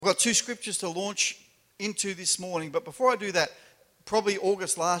I've got two scriptures to launch into this morning, but before I do that, probably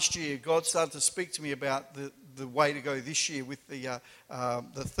August last year, God started to speak to me about the way to go this year with the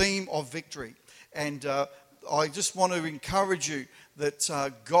theme of victory. And I just want to encourage you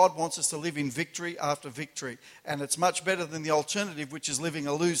that God wants us to live in victory after victory. And it's much better than the alternative, which is living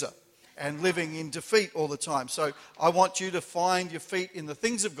a loser and living in defeat all the time. So I want you to find your feet in the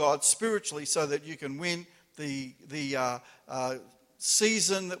things of God spiritually so that you can win the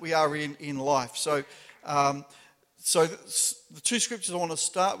season that we are in life. So the two scriptures I want to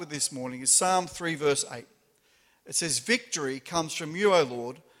start with this morning is Psalm 3 verse 8. It says, "Victory comes from you, O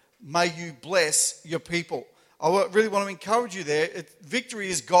Lord. May you bless your people." I really want to encourage you there.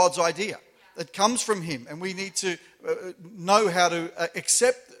 Victory is God's idea. It comes from him, and we need to know how to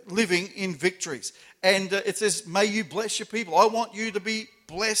accept living in victories. And it says, "May you bless your people." I want you to be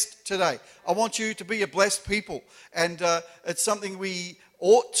blessed today. I want you to be a blessed people. And it's something we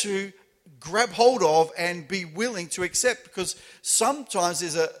ought to grab hold of and be willing to accept, because sometimes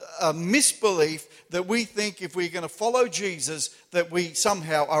there's a misbelief that we think if we're going to follow Jesus that we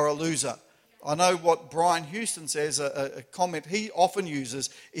somehow are a loser. I know what Brian Houston says, a comment he often uses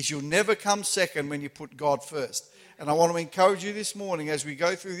is, "You'll never come second when you put God first." And I want to encourage you this morning as we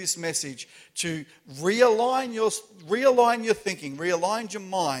go through this message to realign your thinking, realign your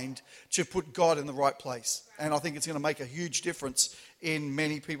mind to put God in the right place. And I think it's going to make a huge difference in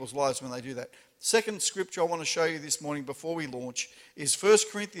many people's lives when they do that. Second scripture I want to show you this morning before we launch is 1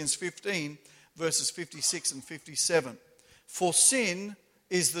 Corinthians 15 verses 56 and 57. "For sin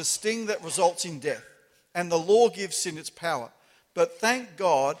is the sting that results in death, and the law gives sin its power. But thank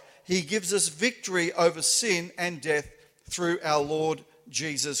God, he gives us victory over sin and death through our Lord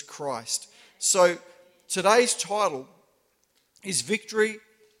Jesus Christ." So today's title is Victory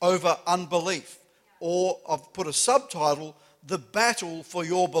Over Unbelief, or I've put a subtitle, The Battle for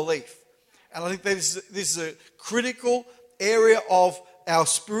Your Belief. And I think this is a critical area of our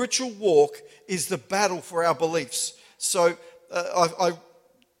spiritual walk, is the battle for our beliefs. So I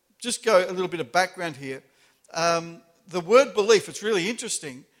just go a little bit of background here. The word belief, it's really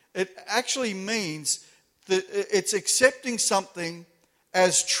interesting. It actually means that it's accepting something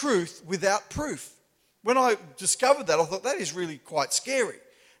as truth without proof. When I discovered that, I thought that is really quite scary.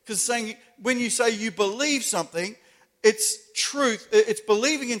 Because when you say you believe something, it's truth. It's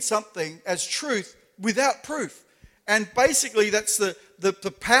believing in something as truth without proof. And basically that's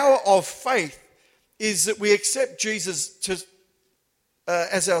the power of faith, is that we accept Jesus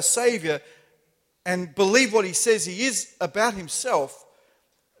as our Savior and believe what he says he is about himself.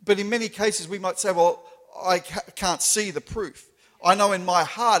 But in many cases we might say, well, I can't see the proof. I know in my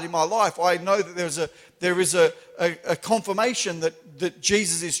heart, in my life, I know that there is a confirmation that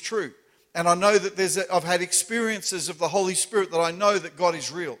Jesus is true. And I know that I've had experiences of the Holy Spirit that I know that God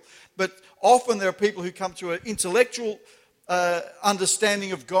is real. But often there are people who come to an intellectual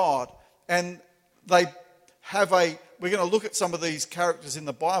understanding of God, and they have we're going to look at some of these characters in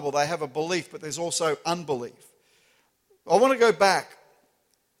the Bible. They have a belief, but there's also unbelief. I want to go back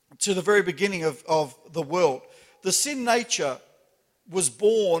to the very beginning of the world. The sin nature was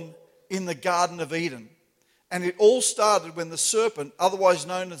born in the Garden of Eden. And it all started when the serpent, otherwise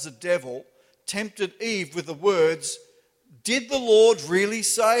known as the devil, tempted Eve with the words, "Did the Lord really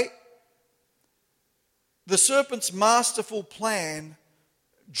say?" The serpent's masterful plan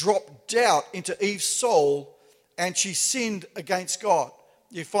dropped doubt into Eve's soul, and she sinned against God.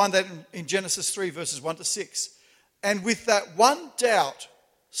 You find that in Genesis 3 verses 1 to 6. And with that one doubt,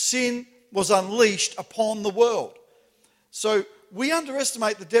 sin was unleashed upon the world. So we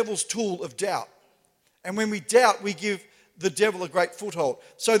underestimate the devil's tool of doubt. And when we doubt, we give the devil a great foothold.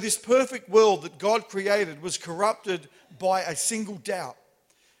 So this perfect world that God created was corrupted by a single doubt.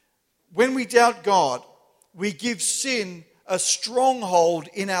 When we doubt God, we give sin a stronghold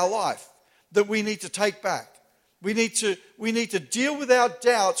in our life that we need to take back. We need to deal with our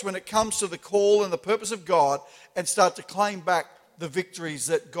doubts when it comes to the call and the purpose of God, and start to claim back the victories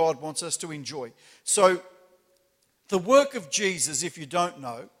that God wants us to enjoy. So the work of Jesus, if you don't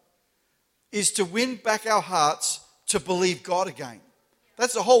know, is to win back our hearts to believe God again.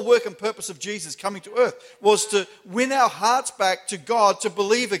 That's the whole work and purpose of Jesus coming to earth, was to win our hearts back to God to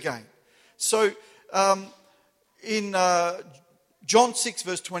believe again. So in John 6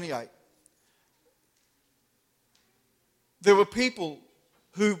 verse 28, there were people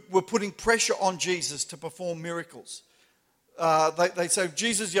who were putting pressure on Jesus to perform miracles. They say,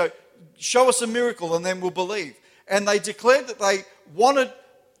 "Jesus, show us a miracle and then we'll believe." And they declared that they wanted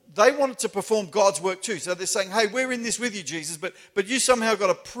to perform God's work too. So they're saying, "Hey, we're in this with you, Jesus, but you somehow got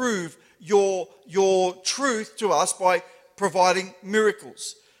to prove your truth to us by providing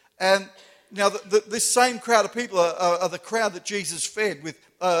miracles." And now this same crowd of people are the crowd that Jesus fed with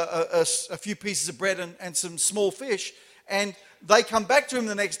a few pieces of bread and some small fish. And they come back to him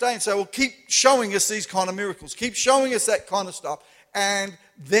the next day and say, well, keep showing us these kind of miracles. Keep showing us that kind of stuff. And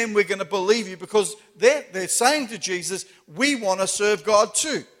then we're going to believe you, because they're saying to Jesus, we want to serve God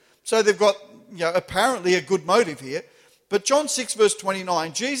too. So they've got, apparently a good motive here. But John 6 verse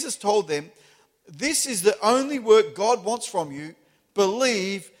 29, Jesus told them, this is the only work God wants from you.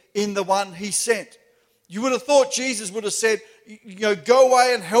 Believe in the one he sent. You would have thought Jesus would have said, go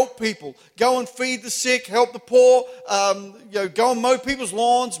away and help people. Go and feed the sick, help the poor, go and mow people's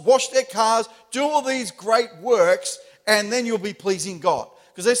lawns, wash their cars, do all these great works, and then you'll be pleasing God.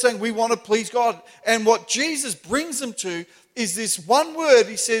 Because they're saying, we want to please God. And what Jesus brings them to is this one word.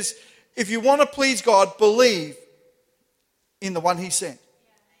 He says, if you want to please God, believe in the one he sent.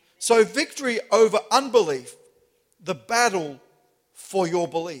 So victory over unbelief, the battle for your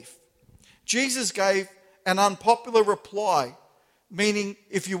belief. Jesus gave an unpopular reply, meaning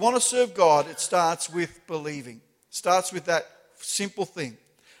if you want to serve God, it starts with believing. It starts with that simple thing.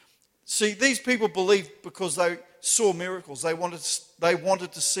 See, these people believed because they saw miracles. They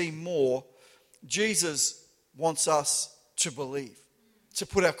wanted to see more. Jesus wants us to believe, to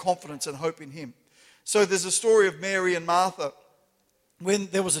put our confidence and hope in him. So there's a story of Mary and Martha when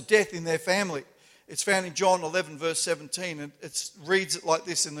there was a death in their family. It's found in John 11 verse 17, and it reads it like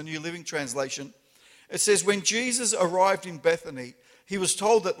this in the New Living Translation. It says, when Jesus arrived in Bethany, he was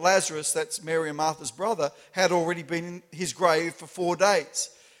told that Lazarus, that's Mary and Martha's brother, had already been in his grave for 4 days.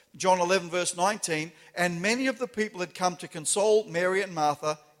 John 11 verse 19, and many of the people had come to console Mary and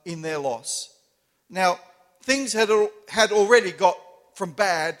Martha in their loss. Now, things had already got from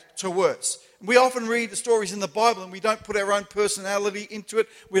bad to worse. We often read the stories in the Bible and we don't put our own personality into it.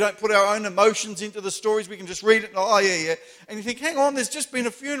 We don't put our own emotions into the stories. We can just read it and, oh, yeah. And you think, hang on, there's just been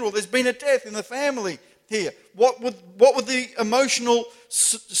a funeral. There's been a death in the family here. What would the emotional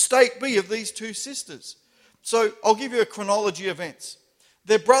state be of these two sisters? So I'll give you a chronology of events.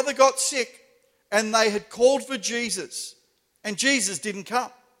 Their brother got sick and they had called for Jesus and Jesus didn't come.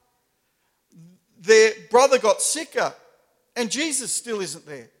 Their brother got sicker and Jesus still isn't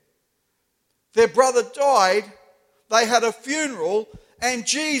there. Their brother died, they had a funeral, and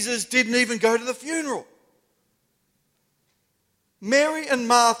Jesus didn't even go to the funeral. Mary and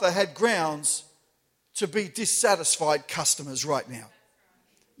Martha had grounds to be dissatisfied customers right now.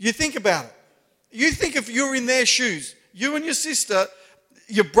 You think about it. You think if you're in their shoes, you and your sister,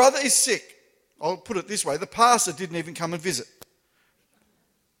 your brother is sick. I'll put it this way, the pastor didn't even come and visit.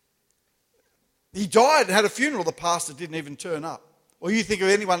 He died and had a funeral, the pastor didn't even turn up. Or you think of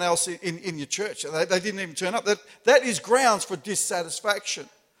anyone else in your church, they didn't even turn up. That is grounds for dissatisfaction.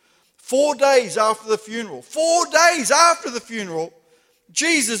 4 days after the funeral,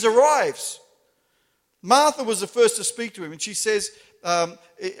 Jesus arrives. Martha was the first to speak to him, and she says, I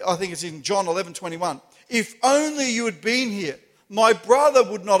think it's in John 11:21, if only you had been here, my brother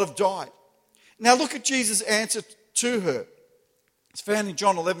would not have died. Now look at Jesus' answer to her. It's found in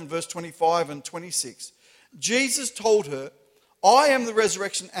John 11 verse 25 and 26. Jesus told her, I am the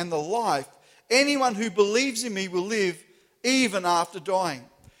resurrection and the life. Anyone who believes in me will live even after dying.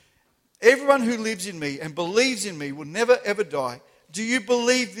 Everyone who lives in me and believes in me will never ever die. Do you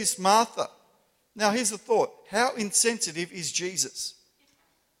believe this, Martha? Now here's the thought. How insensitive is Jesus?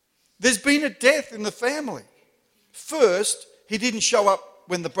 There's been a death in the family. First, he didn't show up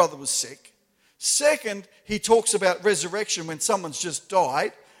when the brother was sick. Second, he talks about resurrection when someone's just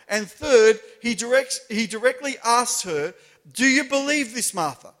died. And third, he directly asks her, do you believe this,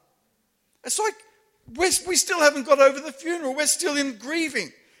 Martha? It's like we still haven't got over the funeral. We're still in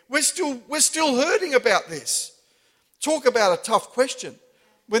grieving. We're still hurting about this. Talk about a tough question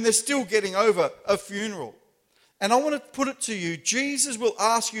when they're still getting over a funeral. And I want to put it to you, Jesus will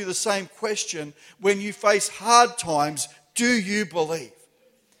ask you the same question when you face hard times. Do you believe?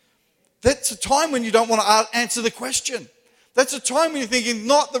 That's a time when you don't want to answer the question. That's a time when you're thinking,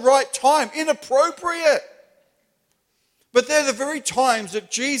 not the right time, inappropriate. But they're the very times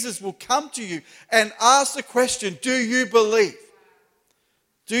that Jesus will come to you and ask the question, do you believe?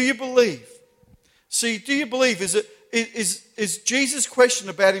 Do you believe? See, do you believe is Jesus' question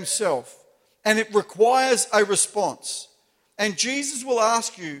about himself, and it requires a response. And Jesus will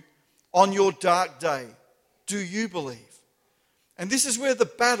ask you on your dark day, do you believe? And this is where the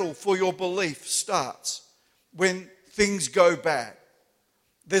battle for your belief starts, when things go bad.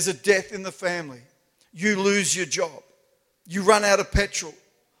 There's a death in the family. You lose your job. You run out of petrol.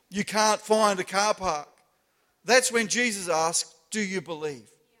 You can't find a car park. That's when Jesus asks, do you believe?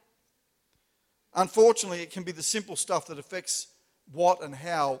 Unfortunately, it can be the simple stuff that affects what and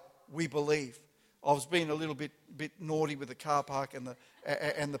how we believe. I was being a little bit naughty with the car park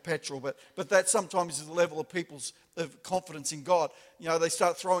and the petrol, but that sometimes is the level of people's confidence in God. You know, they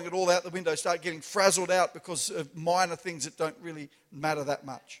start throwing it all out the window, start getting frazzled out because of minor things that don't really matter that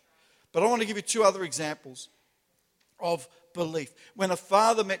much. But I want to give you two other examples of belief. When a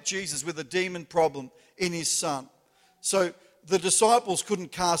father met Jesus with a demon problem in his son, so the disciples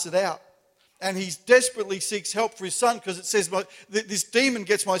couldn't cast it out. And he desperately seeks help for his son because it says, this demon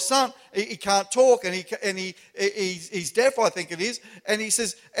gets my son. He can't talk and he's deaf, I think it is. And he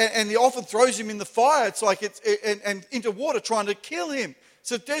says, and he often throws him in the fire. It's like and into water trying to kill him.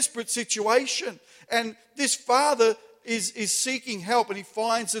 It's a desperate situation. And this father is seeking help, and he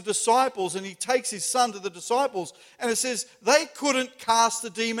finds the disciples, and he takes his son to the disciples. And it says they couldn't cast the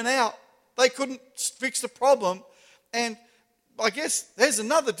demon out. They couldn't fix the problem. And I guess there's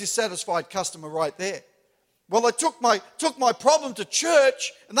another dissatisfied customer right there. Well, I took my problem to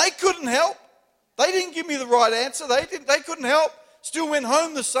church and they couldn't help. They didn't give me the right answer. They couldn't help. Still went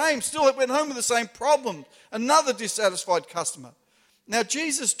home the same. Still went home with the same problem. Another dissatisfied customer. Now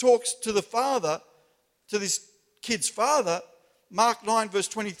Jesus talks to the father, to this kid's father, Mark 9 verse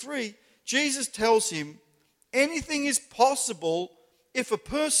 23. Jesus tells him, anything is possible if a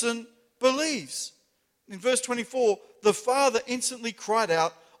person believes. In verse 24, the father instantly cried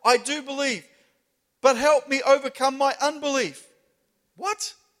out, I do believe, but help me overcome my unbelief.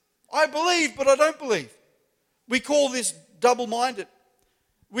 What? I believe, but I don't believe. We call this double-minded.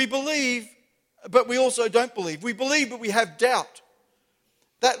 We believe, but we also don't believe. We believe, but we have doubt.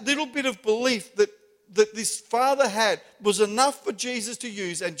 That little bit of belief that this father had was enough for Jesus to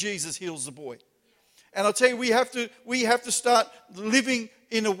use, and Jesus heals the boy. And I'll tell you, we have to start living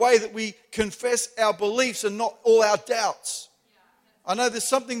in a way that we confess our beliefs and not all our doubts. I know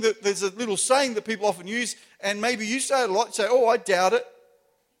there's a little saying that people often use, and maybe you say it a lot. You say, oh, I doubt it.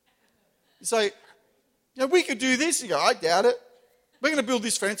 You say, we could do this. You go, I doubt it. We're going to build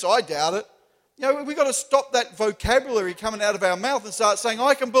this fence. I doubt it. We've got to stop that vocabulary coming out of our mouth and start saying,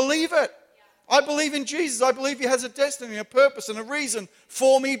 I can believe it. I believe in Jesus. I believe he has a destiny, a purpose, and a reason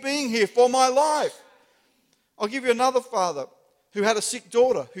for me being here, for my life. I'll give you another father who had a sick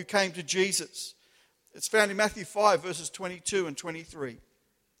daughter who came to Jesus. It's found in Matthew 5, verses 22 and 23.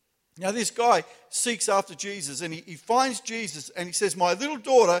 Now, this guy seeks after Jesus, and he finds Jesus, and he says, my little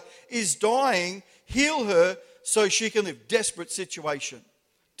daughter is dying. Heal her so she can live. Desperate situation.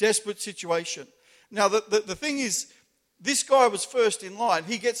 Desperate situation. Now, the thing is, this guy was first in line.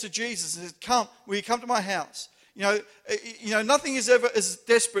 He gets to Jesus and says, will you come to my house? Nothing is ever as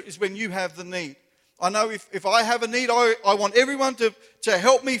desperate as when you have the need. I know if I have a need, I want everyone to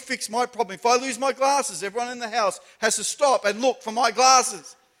help me fix my problem. If I lose my glasses, everyone in the house has to stop and look for my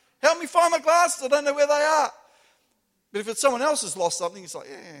glasses. Help me find my glasses. I don't know where they are. But if it's someone else has lost something, it's like,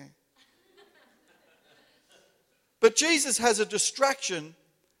 yeah. But Jesus has a distraction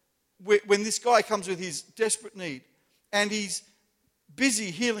when this guy comes with his desperate need, and he's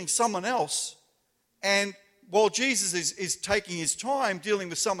busy healing someone else. And while Jesus is taking his time dealing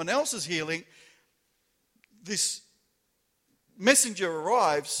with someone else's healing, this messenger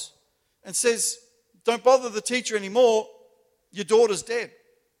arrives and says, don't bother the teacher anymore. Your daughter's dead.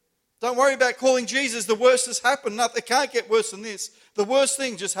 Don't worry about calling Jesus. The worst has happened. It can't get worse than this. The worst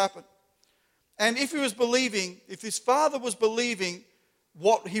thing just happened. And if this father was believing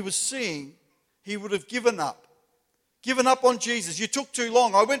what he was seeing, he would have given up. Given up on Jesus. You took too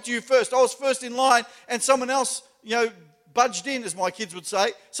long. I went to you first. I was first in line, and someone else, budged in, as my kids would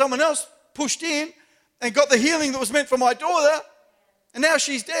say. Someone else pushed in and got the healing that was meant for my daughter, and now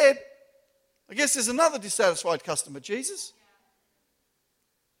she's dead. I guess there's another dissatisfied customer. Jesus,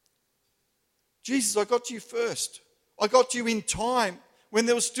 I got to you first. I got to you in time when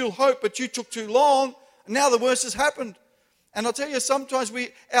there was still hope, but you took too long, and now the worst has happened. And I'll tell you, sometimes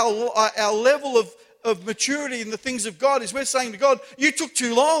our level of maturity in the things of God is we're saying to God, you took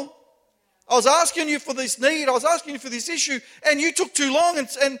too long. I was asking you for this need. I was asking you for this issue, and you took too long,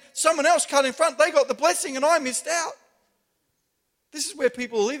 and someone else cut in front. They got the blessing, and I missed out. This is where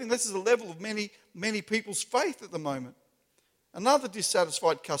people are living. This is the level of many, many people's faith at the moment. Another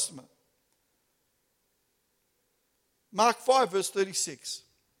dissatisfied customer. Mark 5, verse 36.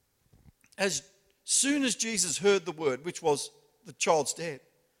 As soon as Jesus heard the word, which was the child's dead,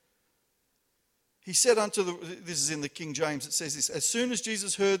 he said this is in the King James, it says this, as soon as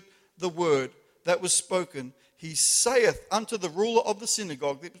Jesus heard the word that was spoken, he saith unto the ruler of the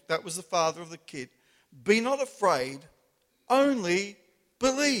synagogue, that was the father of the kid, be not afraid, only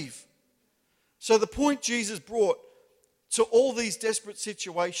believe. So the point Jesus brought to all these desperate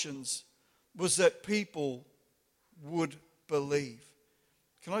situations was that people would believe.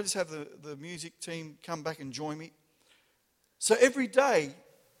 Can I just have the music team come back and join me? So every day,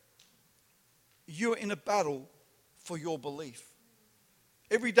 you're in a battle for your belief.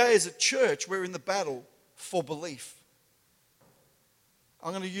 Every day as a church, we're in the battle for belief.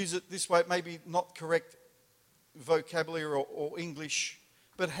 I'm going to use it this way, maybe not correct vocabulary or English,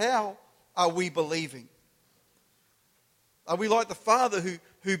 but how are we believing? Are we like the Father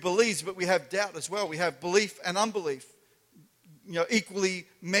who believes, but we have doubt as well? We have belief and unbelief, equally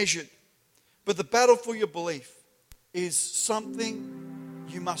measured. But the battle for your belief is something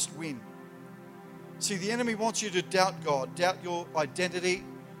you must win. See, the enemy wants you to doubt God, doubt your identity,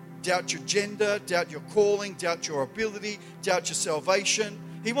 doubt your gender, doubt your calling, doubt your ability, doubt your salvation.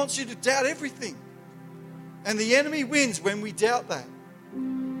 He wants you to doubt everything. And the enemy wins when we doubt that.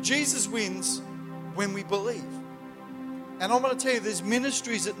 Jesus wins when we believe. And I'm going to tell you, there's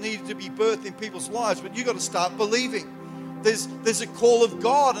ministries that need to be birthed in people's lives, but you've got to start believing. There's a call of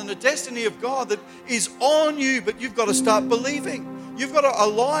God and a destiny of God that is on you, but you've got to start believing. You've got to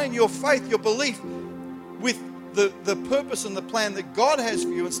align your faith, your belief with the purpose and the plan that God has for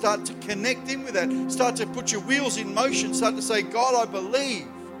you and start to connect in with that. Start to put your wheels in motion. Start to say, God, I believe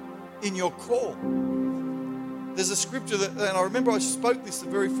in your call. There's a scripture that, and I remember I spoke this the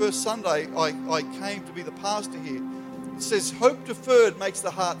very first Sunday I came to be the pastor here. It says, hope deferred makes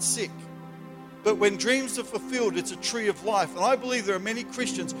the heart sick, but when dreams are fulfilled, it's a tree of life. And I believe there are many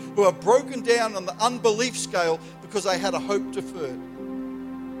Christians who are broken down on the unbelief scale because they had a hope deferred,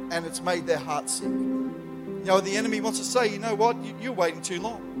 and it's made their heart sick. The enemy wants to say, you know what, you're waiting too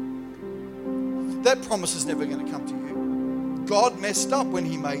long. That promise is never going to come to you. God messed up when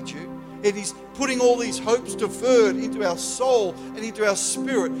he made you. And he's putting all these hopes deferred into our soul and into our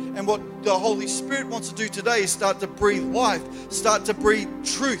spirit. And what the Holy Spirit wants to do today is start to breathe life, start to breathe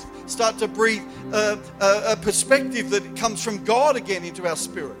truth, start to breathe a perspective that comes from God again into our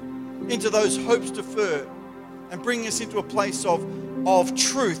spirit, into those hopes deferred, and bring us into a place of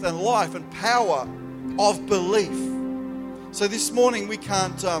truth and life and power of belief. So this morning we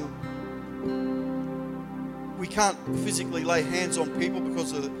can't physically lay hands on people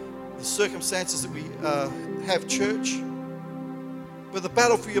because of the circumstances that we have church. But the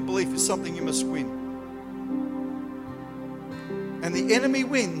battle for your belief is something you must win. And the enemy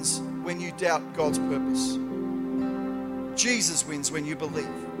wins when you doubt God's purpose. Jesus wins when you believe.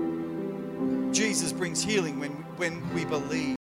 Jesus brings healing when we believe.